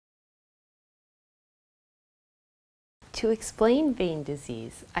To explain vein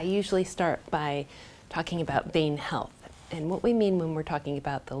disease, I usually start by talking about vein health. And what we mean when we're talking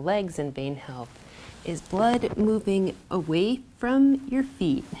about the legs and vein health is blood moving away from your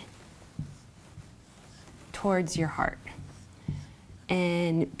feet towards your heart.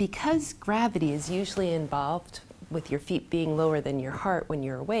 And because gravity is usually involved with your feet being lower than your heart when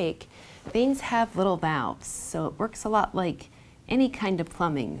you're awake, veins have little valves. So it works a lot like any kind of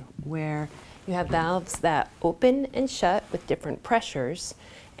plumbing, where you have valves that open and shut with different pressures,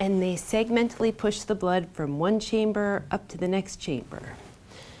 and they segmentally push the blood from one chamber up to the next chamber.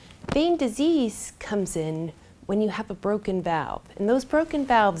 Vein disease comes in when you have a broken valve, and those broken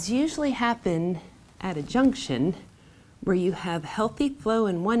valves usually happen at a junction where you have healthy flow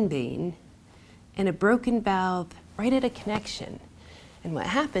in one vein and a broken valve right at a connection. And what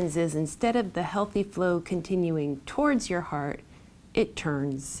happens is, instead of the healthy flow continuing towards your heart, it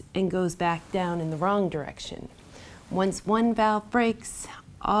turns and goes back down in the wrong direction. Once one valve breaks,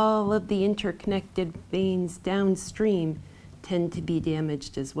 all of the interconnected veins downstream tend to be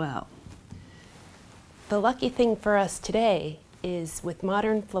damaged as well. The lucky thing for us today is, with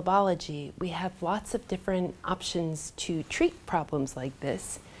modern phlebology, we have lots of different options to treat problems like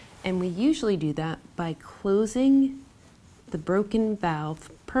this, and we usually do that by closing the broken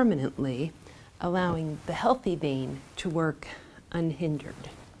valve permanently, allowing the healthy vein to work unhindered.